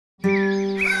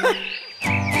When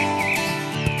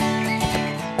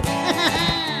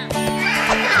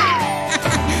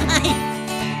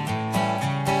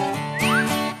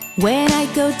I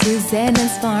go to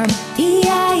Zenon's farm,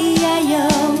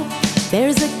 E-I-E-I-O,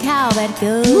 there's a cow that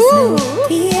goes moo,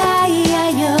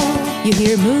 E-I-E-I-O. You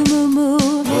hear moo, moo, moo,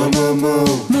 moo, moo, moo,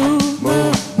 moo,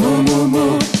 moo, moo, moo,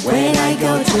 moo. When I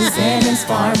go to Zenon's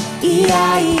farm,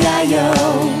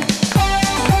 E-I-E-I-O.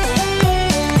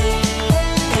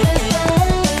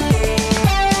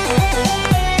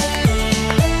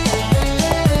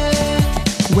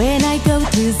 When I go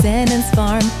to Zenon's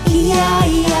farm,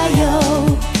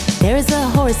 E-I-E-I-O, there's a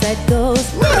horse that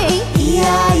goes neigh,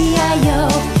 E-I-E-I-O.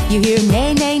 You hear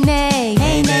neigh, neigh, neigh,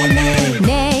 neigh, neigh, neigh,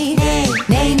 neigh, neigh,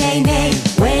 neigh, neigh, neigh.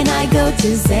 When I go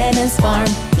to Zenon's farm,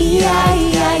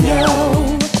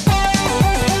 E-I-E-I-O.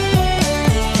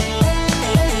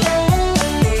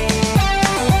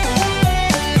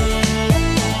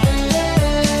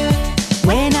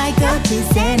 When I go to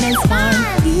Zenon's farm,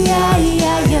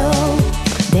 E-I-E-I-O,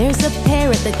 there's a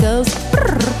parrot that goes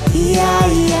brrr,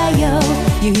 E-I-E-I-O.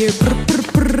 You hear brr, brr,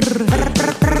 brr, brr,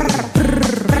 brr, brr, brr,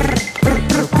 brr,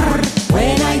 brr, brr.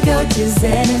 When I go to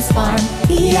Zenon's farm,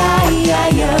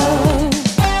 E-I-E-I-O.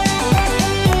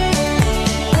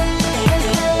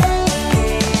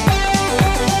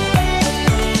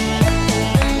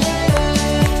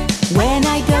 When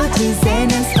I go to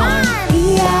Zenon's farm,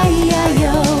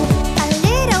 E-I-E-I-O, a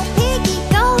little piggy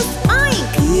goes oink,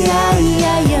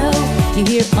 E-I-E-I-O. You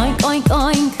hear oink, oink,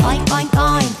 oink, oink, oink,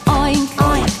 oink, oink,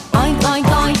 oink, oink, oink,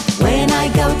 oink. When I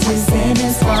go to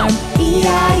Zenon's farm,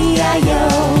 E-I-E-I-O.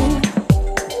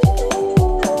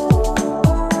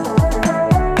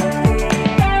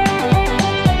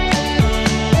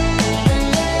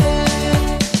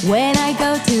 When I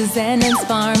go to Zenon's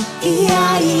farm,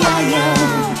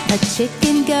 E-I-E-I-O, a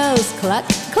chicken goes cluck,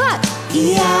 cluck,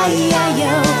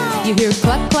 E-I-E-I-O. You hear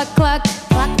cluck, cluck, cluck,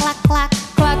 cluck, cluck, cluck,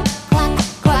 cluck, cluck,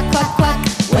 cluck, cluck, cluck.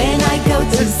 When I go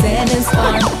to Zenon's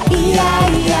farm,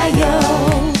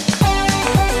 E-I-E-I-O.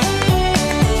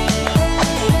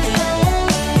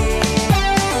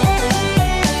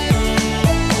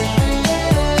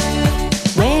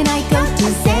 When I go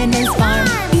to Zenon's farm,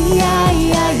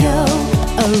 E-I-E-I-O,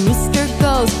 a rooster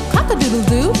goes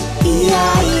cock-a-doodle-doo,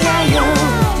 E-I-E-I-O.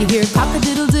 You hear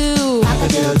cock-a-doodle-doo,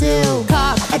 cock-a-doodle-doo,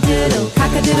 cock-a-doodle,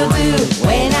 cock-a-doodle-doo.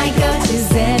 When I go to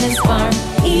Zenon's farm,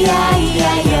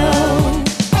 E-I-E-I-O.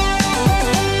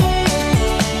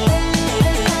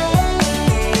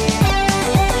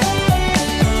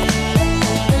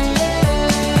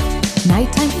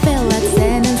 Nighttime fell at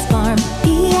Zenon's farm,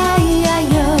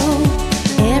 E-I-E-I-O.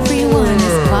 Everyone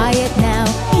is quiet now,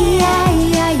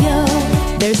 E-I-E-I-O.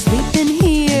 They're sleeping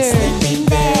here, sleeping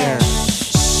there.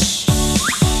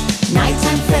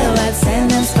 Nighttime fell at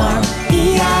Zenon's farm,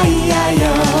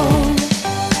 E-I-E-I-O.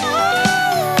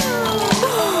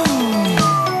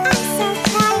 I'm so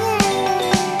tired.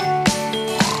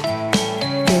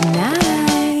 Good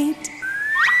night.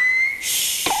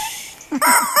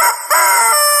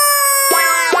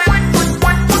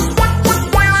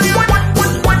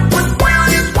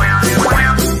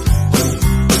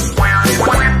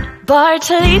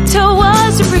 Bartolito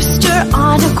was a rooster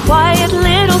on a quiet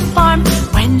little farm.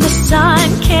 When the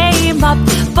sun came up,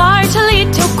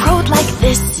 Bartolito crowed like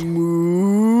this.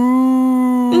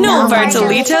 No,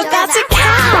 Bartolito, that's a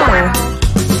cow.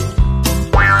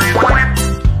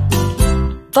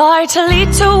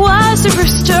 Bartolito was a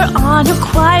rooster on a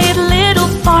quiet little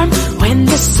farm. When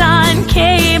the sun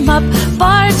came up,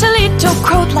 Bartolito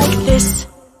crowed like this.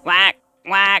 Quack,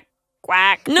 quack,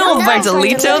 quack. No,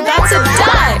 Bartolito, that's a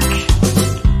duck.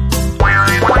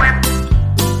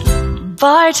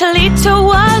 Bartolito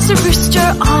was a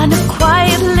rooster on a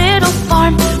quiet little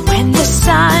farm. When the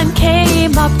sun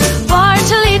came up,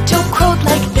 Bartolito crowed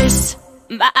like this.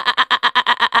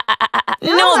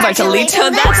 No, Bartolito,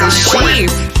 that's a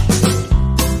sheep.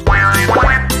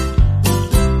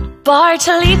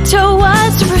 Bartolito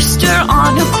was a rooster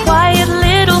on a quiet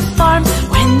little farm.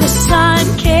 When the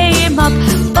sun came up,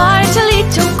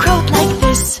 Bartolito crowed like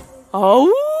this. Oh?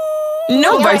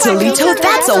 No, Bartolito,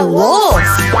 that's a wolf.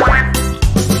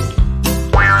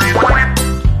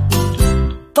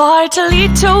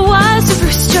 Bartolito was a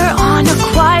rooster on a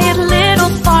quiet little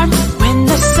farm. When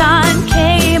the sun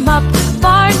came up,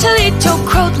 Bartolito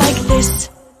crowed like this.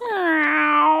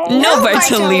 No,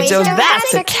 Bartolito,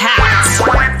 that's a cat.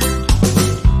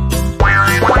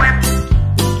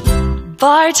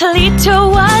 Bartolito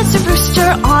was a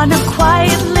rooster on a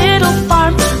quiet little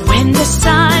farm. When the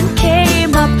sun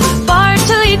came up,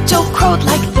 Bartolito crowed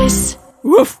like this.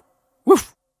 Woof,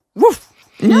 woof, woof.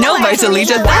 No,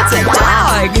 Bartolito, that's a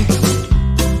dog.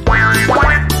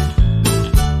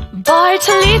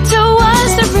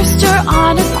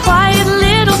 on a quiet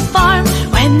little farm.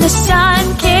 When the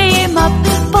sun came up,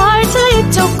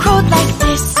 Bartolito crowed like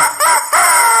this.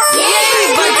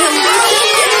 Yay, Bartolito!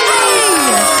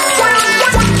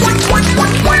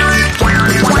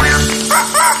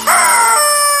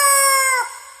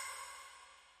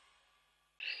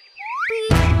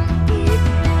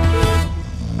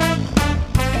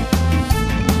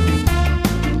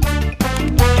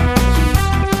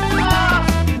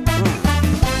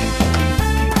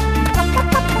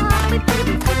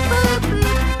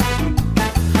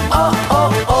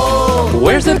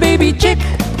 Where's the baby chick?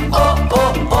 Oh,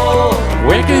 oh, oh.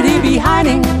 Where could he be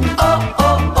hiding? Oh,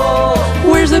 oh,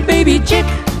 oh. Where's the baby chick?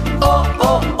 Oh,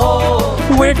 oh,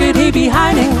 oh. Where could he be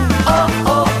hiding? Oh,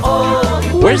 oh,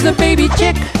 oh. Where's the baby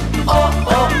chick? Oh,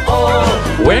 oh,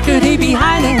 oh. Where could he be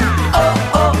hiding? Oh,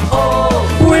 oh,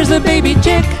 oh. Where's the baby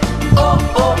chick? Oh,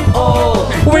 oh,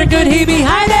 oh. Where could he be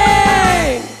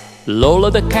hiding? Lola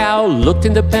the cow looked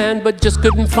in the pen but just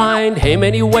couldn't find him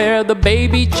anywhere. The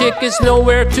baby chick is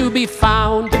nowhere to be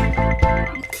found.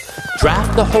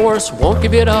 Draft the horse won't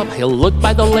give it up. He'll look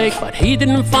by the lake but he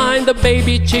didn't find the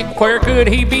baby chick. Where could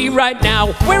he be right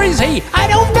now? Where is he? I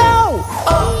don't know.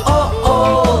 Oh,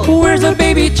 oh, oh. Where's the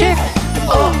baby chick?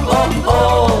 Oh,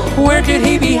 oh, oh. Where could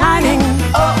he be hiding?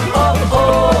 Oh, oh,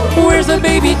 oh. Where's the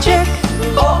baby chick?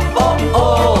 Oh, oh,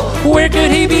 oh. Where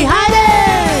could he be hiding?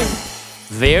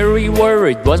 Very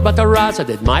worried was Bartolito.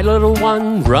 Did my little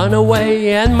one run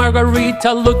away? And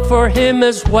Margarita looked for him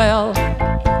as well.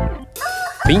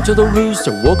 Pinto the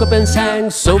rooster woke up and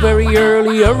sang so very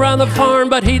early around the farm,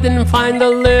 but he didn't find the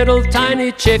little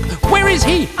tiny chick. Where is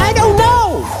he? I don't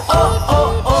know. Oh,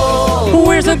 oh, oh.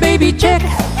 Where's the baby chick?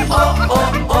 Oh,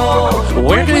 oh, oh.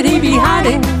 Where could he be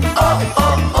hiding? Oh,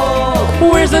 oh,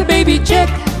 oh. Where's the baby chick?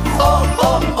 Oh,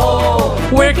 oh,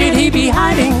 oh. Where could he be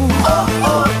hiding? Oh,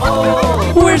 oh,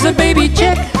 oh. Where's the baby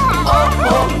chick? Oh,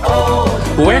 oh,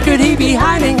 oh. Where could he be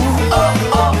hiding? Oh,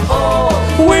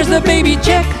 oh, oh. Where's the baby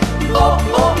chick? Oh,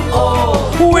 oh,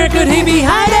 oh. Where could he be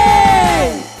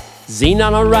hiding?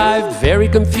 Zenon arrived very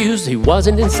confused. He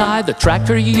wasn't inside the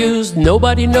tractor he used.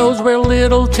 Nobody knows where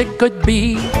little chick could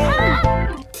be.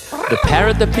 The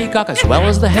parrot, the peacock, as well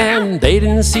as the hen, they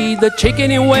didn't see the chick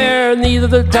anywhere. Neither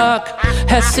the duck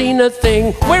has seen a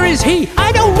thing. Where is he?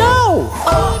 I don't know.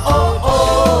 Oh, oh,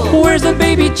 oh. Where's the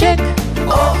baby chick?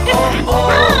 Oh, oh,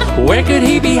 oh. Where could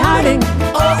he be hiding?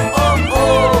 Oh,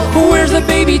 oh, oh. Where's the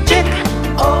baby chick?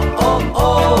 Oh, oh,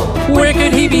 oh. Where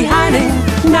could he be hiding?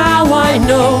 Now I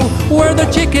know where the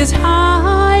chick is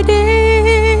hiding.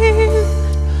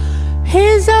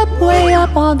 He's up way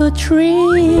up on the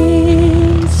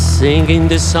tree, singing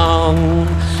this song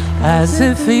as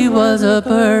if he was a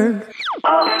bird.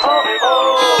 Oh, oh,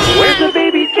 oh. Where's the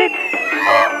baby chick?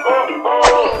 Oh, oh,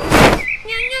 oh.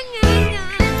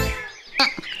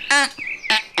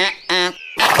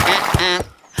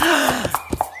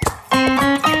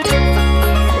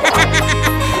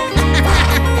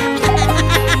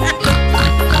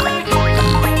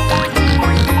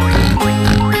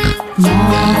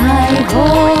 My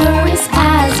horse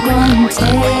has one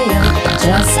tail,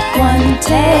 just one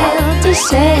tail to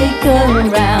shake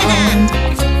around.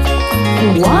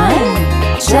 One,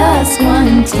 just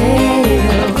one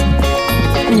tail.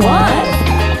 One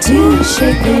to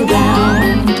shake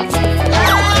around.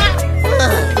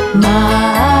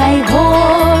 My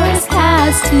horse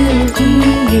has 2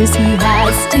 ears. He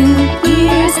has 2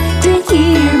 ears to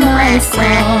hear my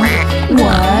song. 1,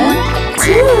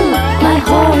 2. My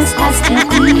horse has 2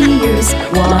 ears.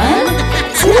 1,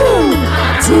 2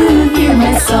 to hear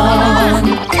my song.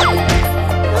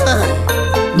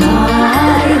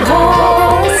 My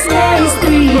horse neighs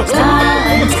 3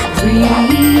 times.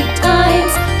 3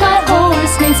 times my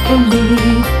horse neighs for me.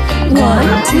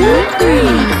 1, 2, 3.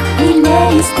 He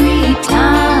neighs 3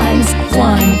 times.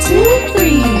 1, 2,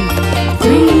 3.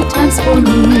 3 times for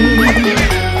me.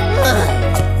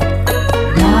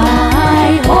 My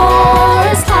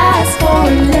horse has 4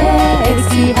 legs.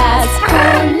 He has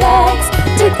 4 legs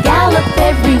to gallop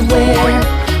everywhere.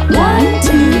 1,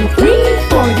 2, 3,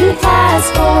 4. He has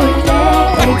 4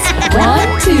 legs. 1,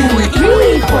 2,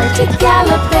 3, 4 to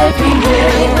gallop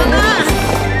everywhere.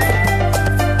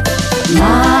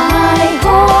 My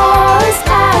horse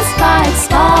has 5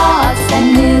 spots, and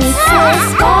this is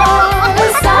far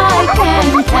as I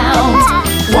can count.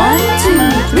 1,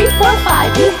 2, 3, 4,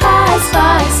 5. He has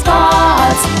 5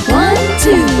 spots. 1,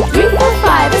 2, 3, 4,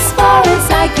 5. As far as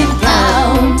I can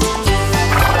count.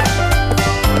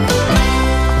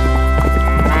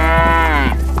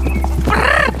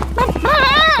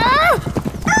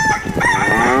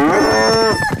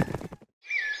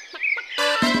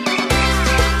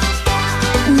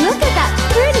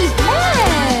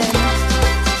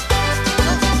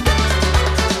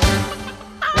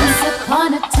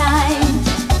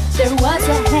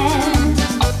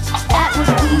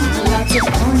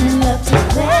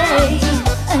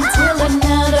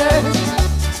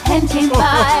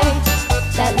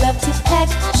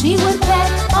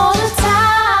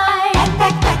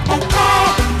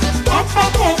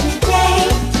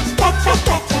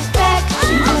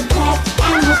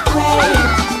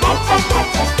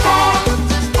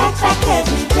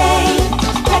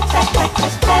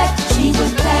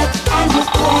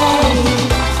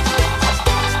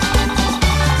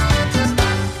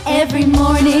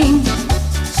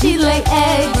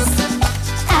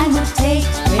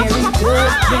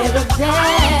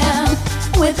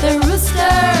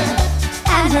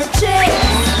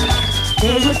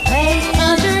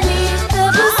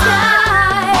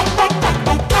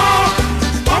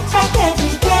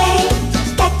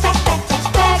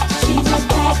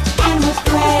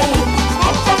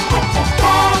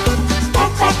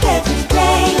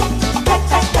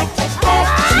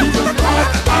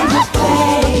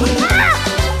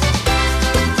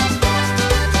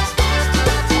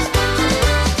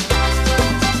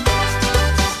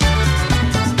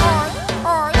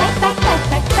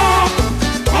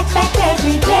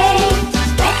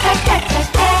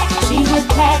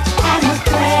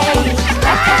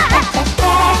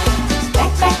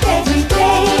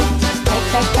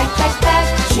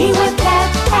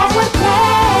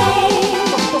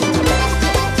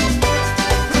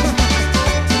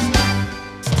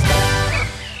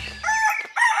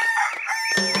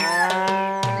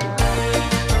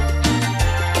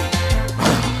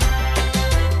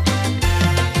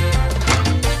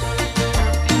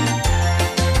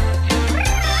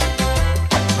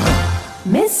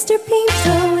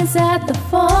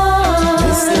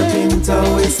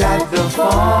 at the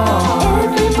farm.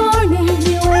 Every morning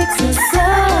he wakes us up.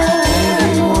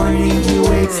 Every morning he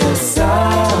wakes us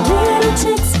up. Little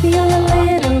chicks feel a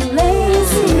little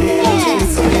lazy. Little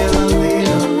chicks feel a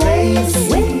little lazy.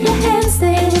 With the hens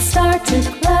they will start to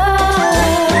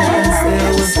cluck. Hens they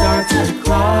will start to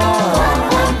cluck.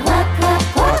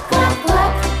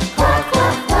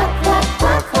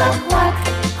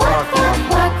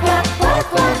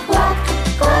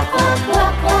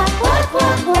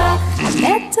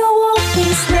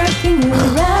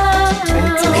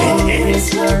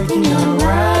 Lurking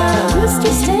around.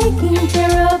 Rooster's taking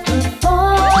care of the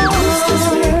farm. Rooster's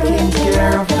taking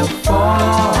care of the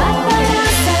farm.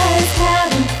 Paparazza is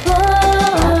having fun.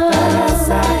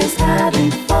 Paparazza is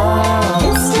having fun.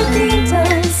 Mr. Pinto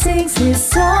sings his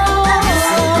song.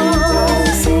 Mr. Pinto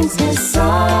sings his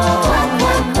song. Quack,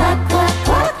 quack, quack, quack,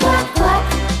 quack, quack, quack.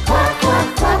 Quack, quack,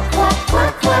 quack, quack,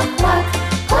 quack, quack, quack.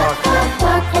 Quack, quack,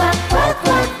 quack, quack, quack,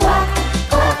 quack, quack.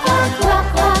 Quack, quack, quack, quack,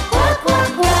 quack, quack,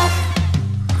 quack.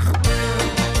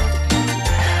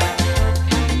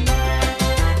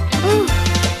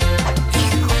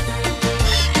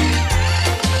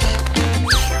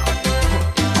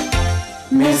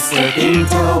 Mr.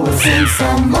 Pinto will sing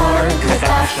some more. With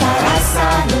Paparazza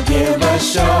he'll give a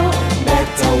show.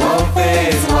 Beto Wolf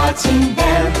is watching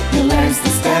them. He learns the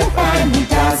step and he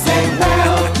does it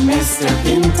well. Mr.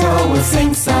 Pinto will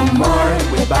sing some more.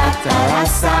 With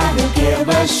Paparazza he'll give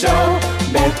a show.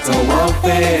 Beto Wolf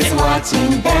is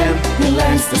watching them. He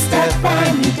learns the step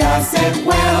and he does it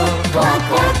well. Quack,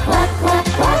 quack, quack, quack,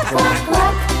 quack, quack,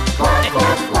 quack. Quack,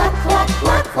 quack, quack, quack,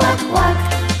 quack, quack, quack.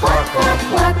 Quack, quack,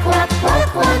 quack, quack, quack,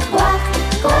 quack, quack.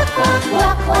 Quack, quack,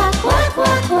 quack, quack, quack,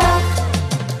 quack, quack.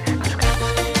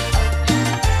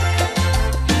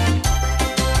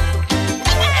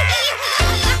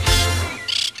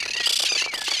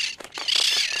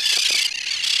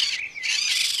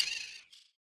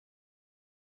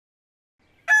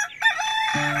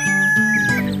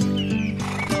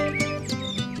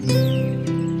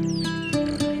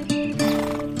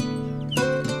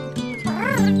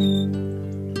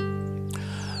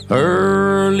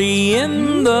 Early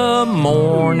in the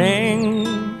morning,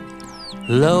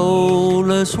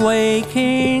 Lola's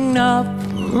waking up.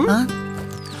 Huh?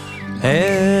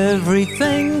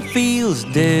 Everything feels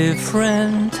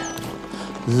different.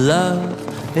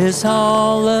 Love is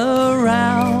all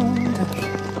around.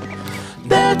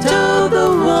 Beto the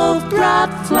wolf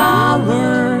brought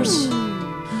flowers.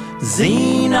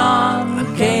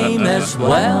 Zenon came as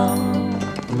well.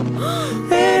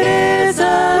 It is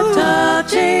a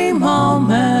touching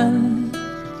moment.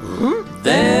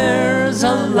 There's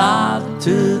a lot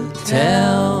to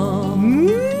tell.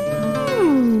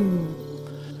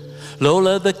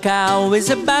 Lola the cow is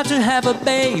about to have a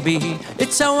baby.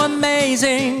 It's so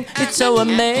amazing, it's so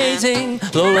amazing.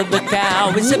 Lola the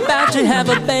cow is about to have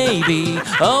a baby.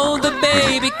 Oh, the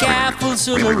baby calf will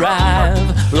soon arrive.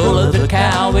 Lola the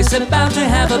cow is about to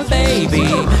have a baby.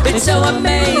 It's so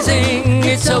amazing,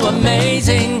 it's so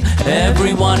amazing.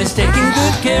 Everyone is taking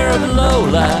good care of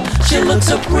Lola. She looks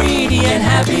so pretty and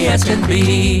happy as can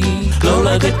be.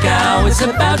 Lola the cow is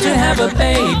about to have a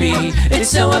baby. It's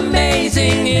so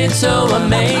amazing, it's so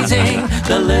amazing.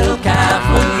 The little calf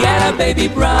will get a baby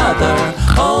brother.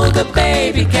 Oh, the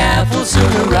baby calf will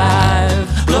soon arrive.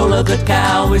 Lola the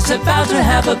cow is about to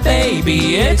have a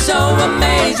baby. It's so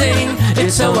amazing,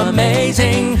 it's so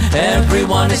amazing.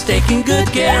 Everyone is taking good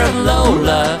care of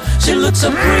Lola. She looks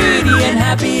so pretty and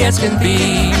happy as can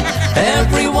be.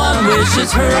 Everyone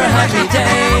wishes her a happy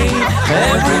day.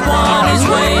 Everyone is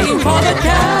waiting for the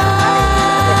cow.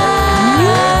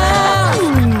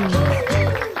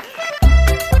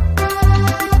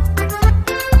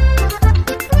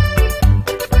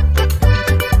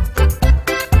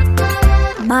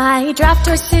 My draft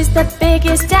horse is the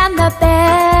biggest and the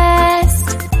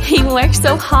best. He works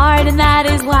so hard and that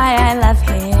is why I love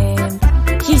him.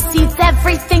 He seeds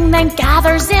everything then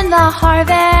gathers in the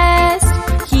harvest.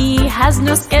 He has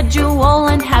no schedule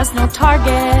and has no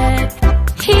target.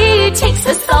 He takes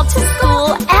us all to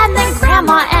school and then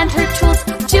grandma and her tools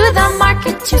to the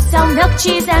market to sell milk,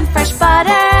 cheese and fresh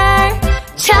butter.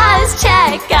 Just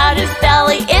check out his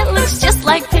belly, it looks just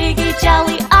like piggy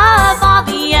jelly. Of all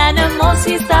the animals,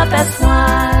 he's the best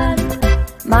one.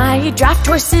 My draft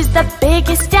horse is the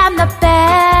biggest and the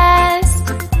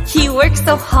best. He works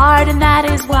so hard and that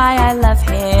is why I love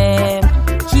him.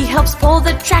 He helps pull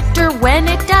the tractor when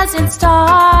it doesn't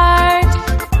start.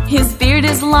 His beard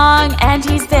is long and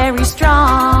he's very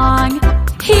strong.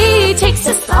 He takes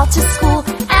us all to school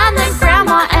and then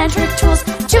grandma and her tools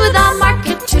to the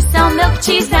market to sell milk,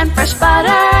 cheese and fresh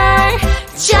butter.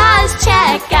 Just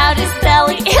check out his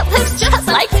belly, it looks just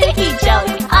like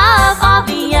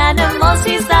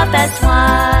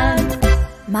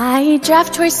My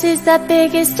draft horse is the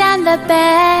biggest and the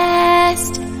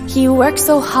best. He works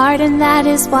so hard and that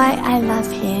is why I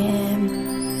love him.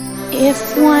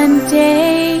 If one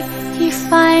day he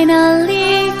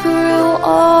finally grew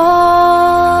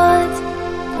old,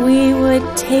 we would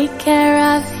take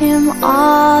care of him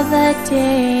all the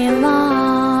day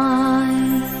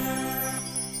long.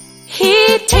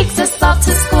 He takes us all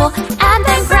to school, and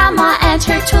then Grandma and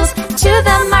her tools, to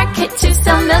the market to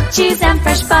sell milk, cheese, and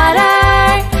fresh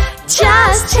butter.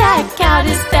 Just check out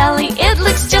his belly, it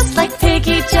looks just like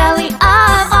piggy jelly. Of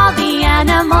all the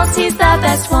animals, he's the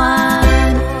best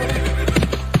one.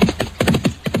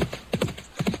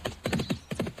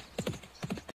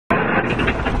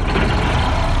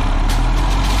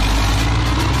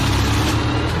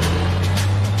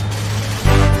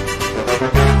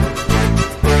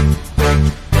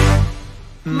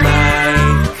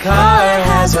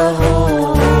 A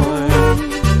horn.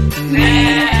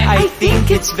 I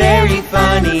think it's very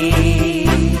funny.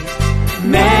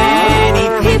 Many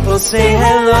people say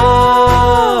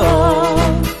hello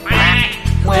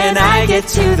when I get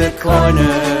to the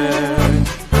corner.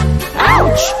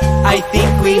 Ouch! I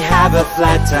think we have a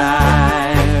flat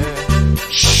tire.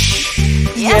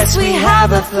 Shh! Yes, we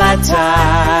have a flat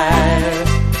tire.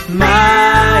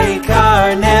 My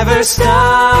car never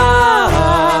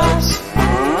stops.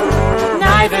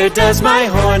 Neither does my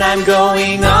horn. I'm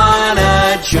going on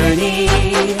a journey.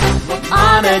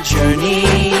 On a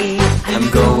journey. I'm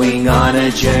going on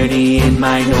a journey in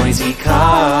my noisy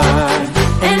car.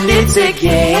 And it's a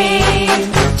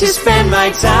game to spend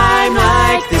my time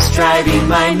like this, driving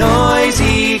my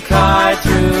noisy car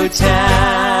through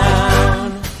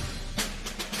town.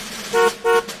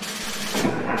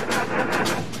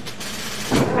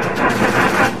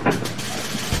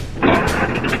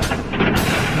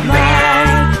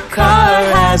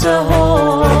 Has a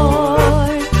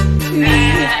horn.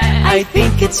 I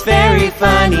think it's very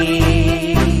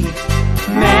funny.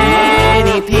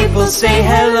 Many people say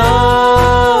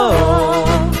hello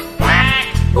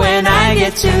when I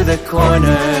get to the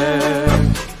corner.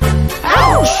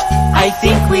 Ouch! I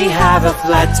think we have a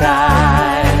flat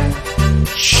tire.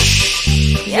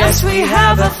 Shh! Yes, we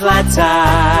have a flat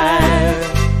tire.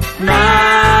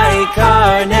 My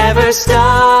car never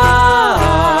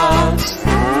stops.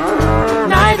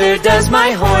 Neither does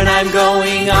my horn. I'm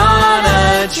going on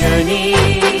a journey.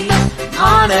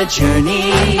 On a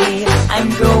journey. I'm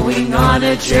going on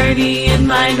a journey in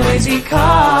my noisy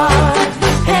car.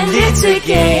 And it's a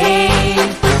game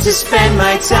to spend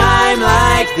my time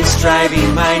like this,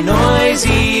 driving my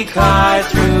noisy car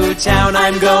through town.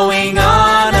 I'm going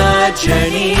on a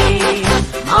journey.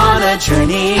 On a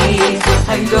journey.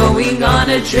 I'm going on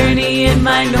a journey in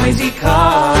my noisy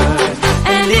car.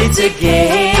 And it's a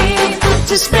game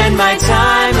to spend my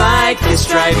time like this,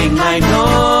 driving my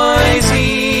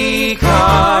noisy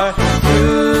car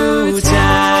through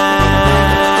town.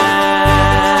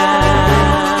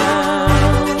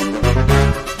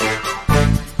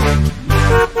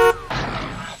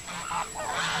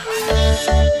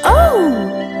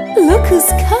 Oh, look who's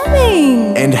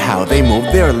coming! And how they move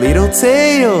their little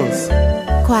tails.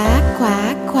 Quack,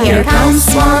 quack, quack. Here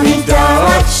comes Mommy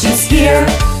Dog, she's here.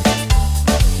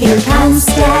 Here comes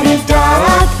Daddy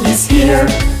Dog, he's here.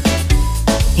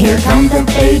 Here come the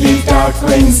baby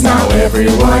ducklings, now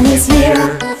everyone is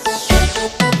here.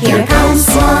 Here comes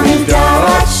Mommy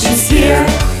Dog, she's here.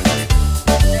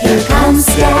 Here comes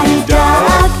Daddy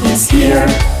Dog, he's here.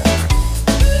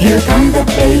 Here come the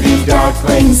baby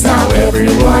ducklings, now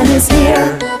everyone is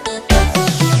here.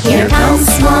 Here comes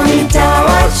Mommy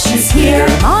Dog, she's here.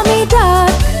 Mommy Dog.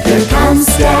 Here comes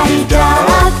Daddy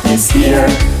Dog, he's here.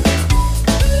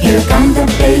 Here come the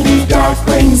baby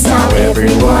ducklings, now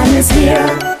everyone is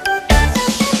here.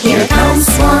 Here comes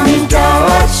Mommy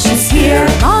Dog, she's here.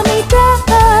 Mommy Dog.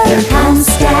 Here comes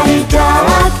Daddy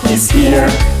Dog, he's here.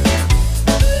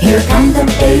 Here come the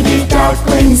baby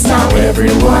ducklings, now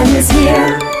everyone is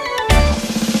here.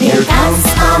 Here comes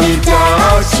Mommy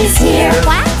Dog, she's here.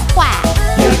 Quack, quack.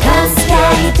 Here comes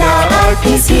Daddy Dog,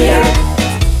 he's here.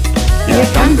 Here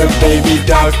come the baby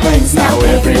ducklings, now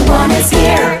everyone is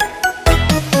here.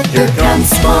 Here comes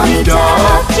Mommy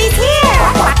Dog, She's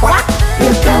here. quack, quack.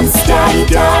 Here comes Daddy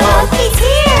Dog, He's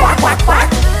here. quack, quack.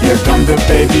 Here come the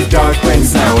baby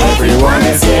ducklings, now everyone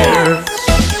is here.